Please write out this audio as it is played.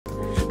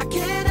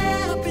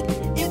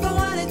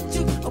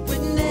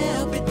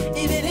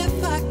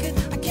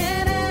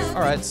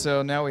right,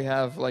 so now we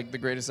have like the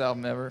greatest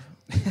album ever.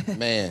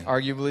 Man.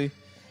 Arguably.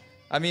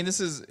 I mean, this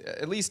is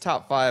at least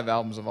top 5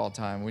 albums of all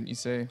time, wouldn't you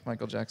say?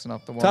 Michael Jackson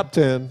off the wall. Top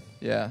 10.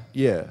 Yeah.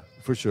 Yeah,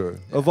 for sure.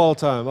 Yeah. Of all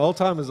time. All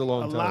time is a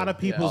long time. A lot of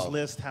people's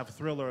lists have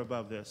Thriller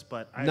above this,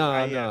 but I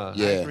Nah. agree.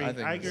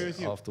 I agree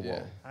with you. Off the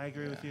wall. I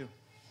agree with you.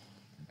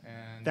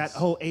 And that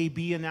whole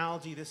A-B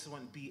analogy, this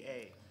one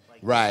B-A. Like,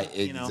 right,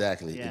 you know?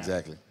 exactly.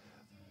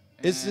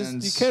 It's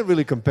just, you can't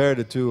really compare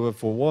the two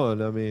for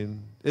one. I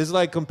mean, it's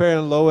like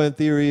comparing Low End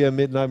Theory and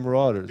Midnight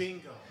Marauders.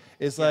 Bingo.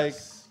 It's like...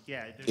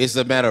 Yeah, it's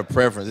a matter of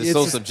preference. It's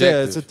so subjective.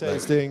 Yeah, it's a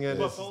taste thing. And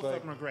but both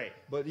of them are great.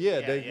 But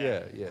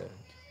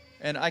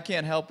And I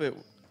Can't Help It,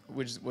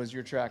 which was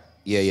your track.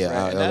 Yeah.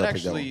 Right? And that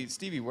actually,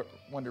 Stevie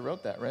Wonder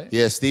wrote that, right?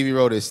 Yeah, Stevie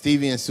wrote it.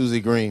 Stevie and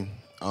Susie Green.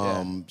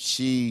 I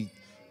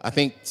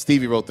think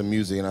Stevie wrote the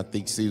music, and I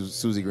think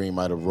Susie Green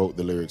might have wrote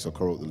the lyrics or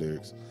co-wrote the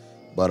lyrics.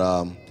 But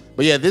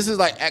yeah, this is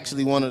like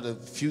actually one of the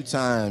few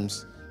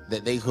times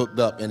that they hooked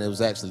up, and it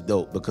was actually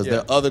dope because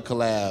their other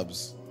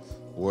collabs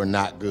were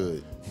not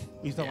good.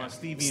 You talking about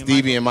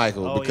Stevie and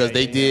Michael because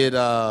they did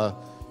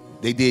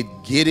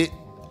Get It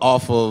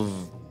off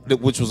of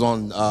which was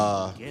on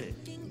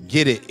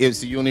Get It.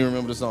 So you don't even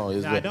remember the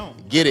song. I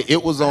don't. Get It.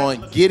 It was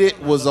on. Get It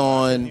was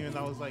on.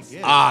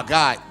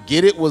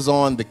 Get It was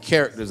on the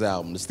Characters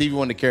album, the Stevie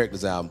Wonder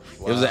Characters album.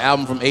 Wow. It was an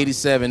album from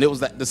 '87. It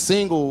was like the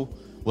single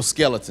was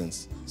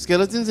Skeletons.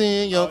 Skeletons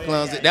in your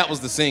closet. That was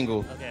the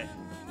single. Okay.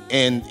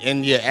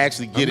 And yeah,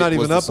 actually Get It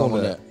was the song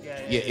on that.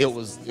 Yeah, it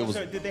was.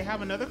 So did they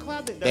have another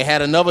collab? They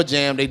had another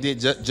jam. They did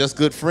Just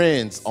Good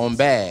Friends on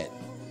Bad.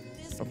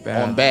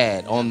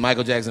 On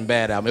Michael Jackson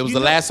Bad album. It was the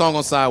last song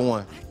on side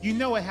 1. You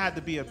know it had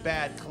to be a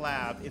bad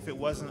collab if it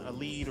wasn't a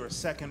lead or a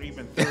second or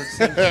even third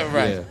single.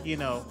 Right. Yeah. You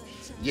know.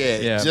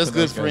 Yeah, Just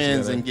Good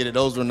Friends and Get It.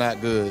 Those were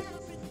not good.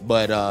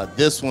 But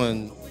this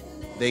one,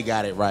 they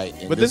got it right.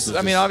 And but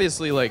I mean,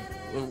 obviously, like,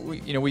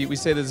 we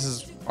say this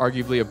is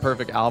arguably a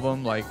perfect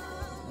album. Like,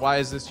 why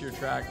is this your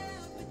track?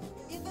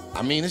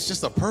 I mean, it's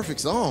just a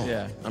perfect song.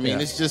 Yeah. I mean,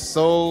 it's just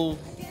so.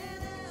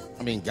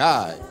 I mean,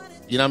 God.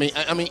 You know what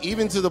I mean? I mean,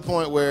 even to the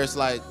point where it's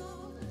like,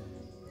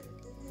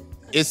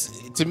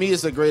 to me,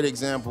 it's a great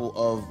example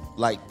of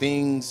like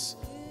things,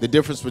 the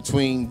difference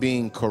between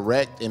being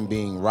correct and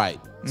being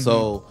right. Mm-hmm.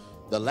 So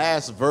the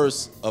last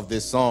verse of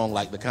this song,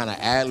 like the kind of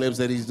ad-libs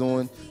that he's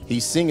doing,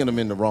 he's singing them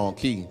in the wrong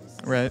key.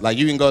 Right. Like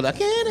you can go, I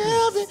can't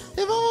help it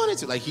if I wanted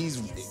to. Like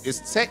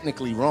it's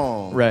technically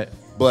wrong. Right.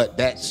 But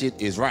that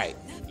shit is right.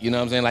 You know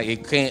what I'm saying? Like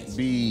it can't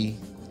be.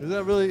 Is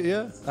that really?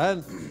 Yeah.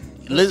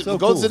 Let's so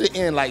go cool. to the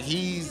end. Like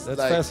he's. That's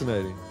like,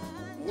 fascinating.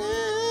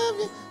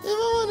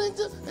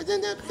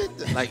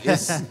 Like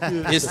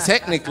it's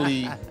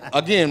technically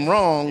again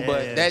wrong,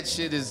 but that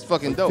shit is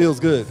fucking dope.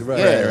 Feels good, right?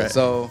 Yeah. Right.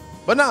 So,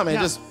 but nah, man,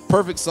 just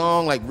perfect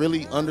song. Like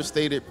really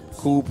understated,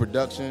 cool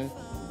production,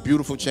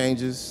 beautiful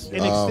changes.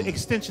 An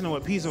extension of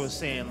what Pizzo was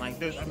saying. Like,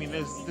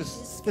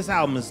 this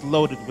album is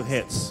loaded with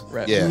hits.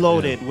 Right. Yeah.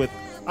 Loaded with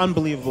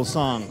unbelievable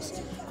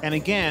songs. And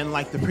again,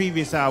 like the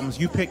previous albums,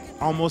 you pick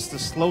almost the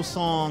slow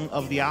song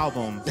of the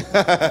album.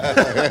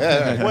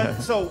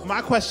 So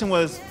my question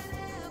was,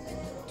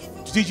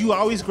 did you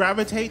always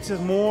gravitate to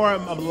more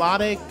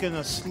melodic and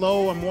a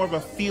slow and more of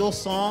a feel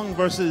song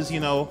versus,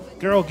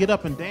 girl, get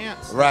up and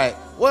dance? Right.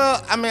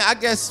 Well, I mean, I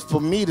guess for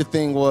me the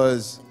thing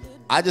was,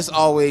 I just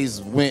always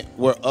went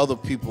where other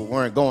people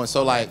weren't going.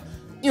 So like,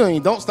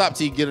 you don't stop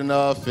till you get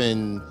enough,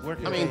 and Work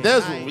I mean, It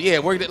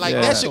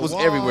that shit was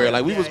everywhere.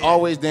 Like we was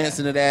always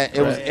dancing to that.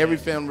 It was every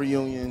family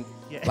reunion.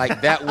 Yeah.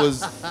 Like that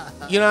was,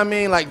 you know what I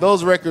mean? Like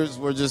those records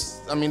were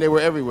just, I mean, they were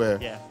everywhere.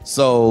 Yeah.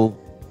 So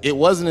it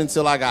wasn't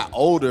until I got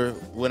older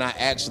when I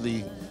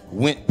actually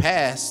went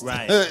past,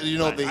 Right. the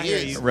I hear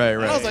hits. you. Right.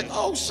 And I was like,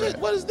 oh shit,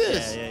 what is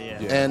this?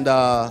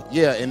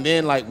 Yeah. And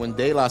then like when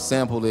De La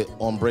sampled it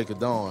on Break of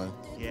Dawn.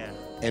 Yeah.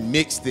 And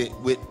mixed it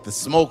with the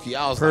Smokey.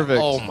 I was Perfect.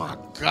 like, oh my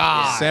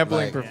God.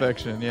 Sampling Like,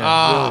 perfection.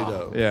 Yeah. Really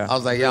dope. Yeah. I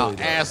was like, y'all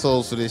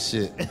assholes for this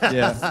shit.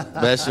 Yeah.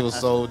 That shit was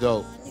so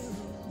dope.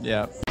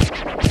 Yeah.